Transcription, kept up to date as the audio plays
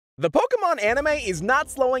The Pokemon anime is not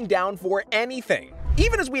slowing down for anything.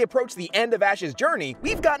 Even as we approach the end of Ash's journey,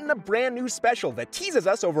 we've gotten a brand new special that teases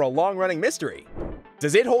us over a long-running mystery.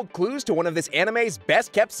 Does it hold clues to one of this anime's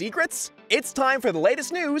best-kept secrets? It's time for the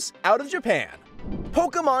latest news out of Japan.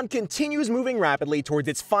 Pokemon continues moving rapidly towards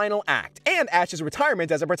its final act and Ash's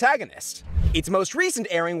retirement as a protagonist. Its most recent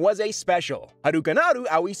airing was a special, Harukanaru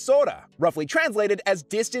Aoisora, roughly translated as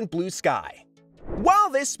Distant Blue Sky. While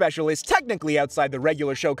this special is technically outside the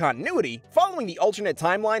regular show continuity, following the alternate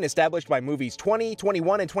timeline established by movies 20,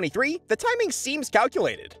 21, and 23, the timing seems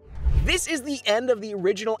calculated. This is the end of the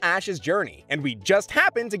original Ash's journey, and we just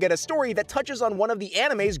happen to get a story that touches on one of the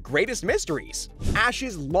anime's greatest mysteries,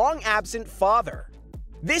 Ash's long-absent father.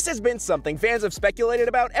 This has been something fans have speculated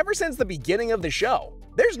about ever since the beginning of the show.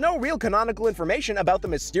 There's no real canonical information about the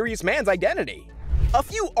mysterious man's identity. A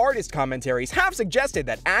few artist commentaries have suggested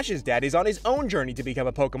that Ash's dad is on his own journey to become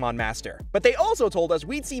a Pokemon master, but they also told us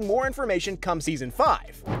we'd see more information come Season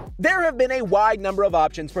 5. There have been a wide number of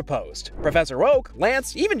options proposed. Professor Oak,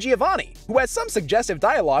 Lance, even Giovanni, who has some suggestive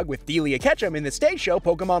dialogue with Delia Ketchum in the stage show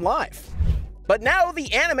Pokemon Live. But now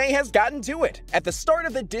the anime has gotten to it. At the start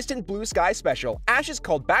of the Distant Blue Sky special, Ash is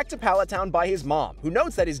called back to Pallet Town by his mom, who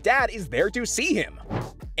notes that his dad is there to see him.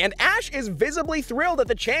 And Ash is visibly thrilled at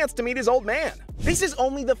the chance to meet his old man. This is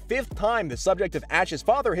only the 5th time the subject of Ash's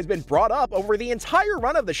father has been brought up over the entire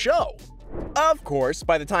run of the show. Of course,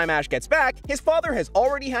 by the time Ash gets back, his father has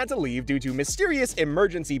already had to leave due to mysterious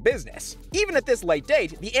emergency business. Even at this late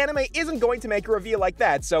date, the anime isn't going to make a reveal like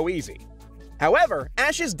that so easy. However,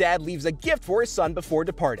 Ash's dad leaves a gift for his son before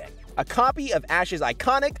departing, a copy of Ash's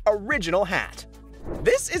iconic original hat.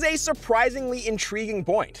 This is a surprisingly intriguing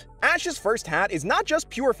point. Ash's first hat is not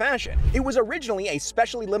just pure fashion, it was originally a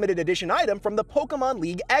specially limited edition item from the Pokemon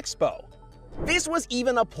League Expo. This was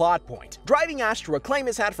even a plot point, driving Ash to reclaim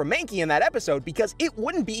his hat from Mankey in that episode because it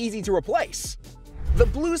wouldn't be easy to replace. The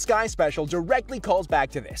Blue Sky special directly calls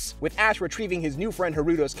back to this, with Ash retrieving his new friend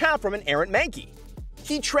Haruto's cap from an errant Mankey.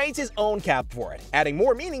 He trades his own cap for it, adding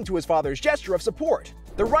more meaning to his father's gesture of support.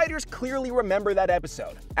 The writers clearly remember that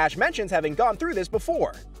episode. Ash mentions having gone through this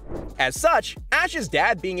before. As such, Ash's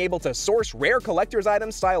dad being able to source rare collector's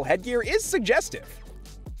items style headgear is suggestive.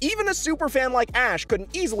 Even a superfan like Ash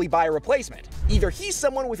couldn't easily buy a replacement. Either he's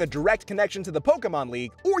someone with a direct connection to the Pokemon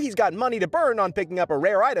League, or he's got money to burn on picking up a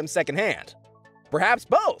rare item secondhand. Perhaps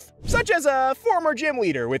both, such as a former gym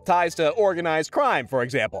leader with ties to organized crime, for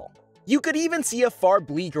example. You could even see a far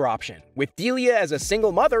bleaker option, with Delia as a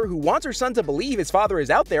single mother who wants her son to believe his father is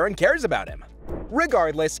out there and cares about him.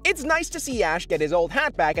 Regardless, it's nice to see Ash get his old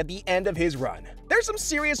hat back at the end of his run. There's some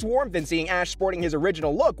serious warmth in seeing Ash sporting his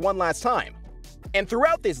original look one last time. And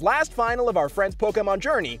throughout this last final of our friend's Pokemon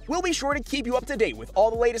journey, we'll be sure to keep you up to date with all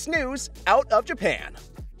the latest news out of Japan.